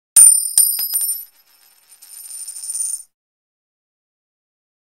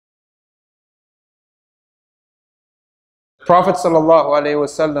Prophet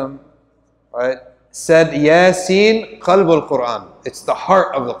ﷺ, right, said, Yasin qalbul Quran. It's the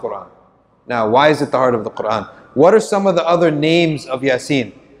heart of the Quran. Now, why is it the heart of the Quran? What are some of the other names of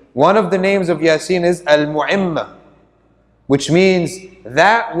Yasin? One of the names of Yasin is Al-Mu'imma, which means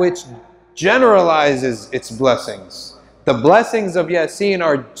that which generalizes its blessings. The blessings of Yasin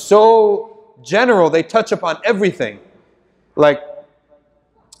are so general, they touch upon everything. Like,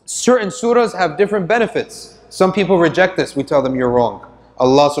 certain surahs have different benefits. Some people reject this, we tell them you're wrong.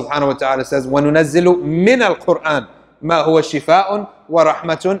 Allah subhanahu wa ta'ala says, وَنُنَزِّلُ مِنَ الْقُرْآنِ مَا هُوَ شِفَاءٌ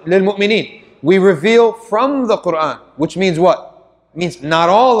وَرَحْمَةٌ لِلْمُؤْمِنِينَ. We reveal from the Quran, which means what? It means not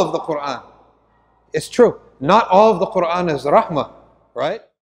all of the Quran. It's true. Not all of the Quran is rahmah, right?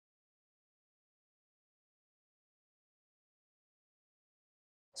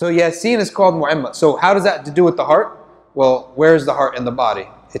 So Yasin is called Mu'imma. So how does that have to do with the heart? Well, where is the heart in the body?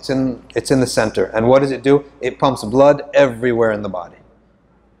 It's in the center. And what does it do? It pumps blood everywhere in the body.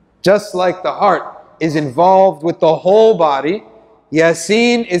 Just like the heart is involved with the whole body,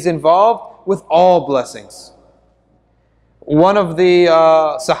 Yasin is involved with all blessings. One of the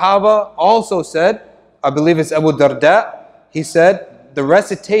Sahaba also said, I believe it's Abu Darda, he said, the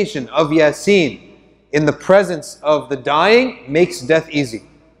recitation of Yasin in the presence of the dying makes death easy.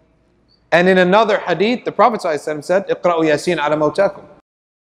 And in another hadith, the Prophet ﷺ said, اقرأوا ياسين على موتاكم.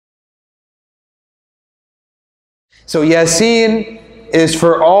 So Yasin is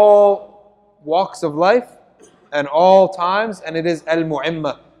for all walks of life and all times, and it is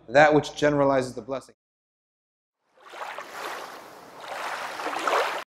Al-Mu'imma, that which generalizes the blessing.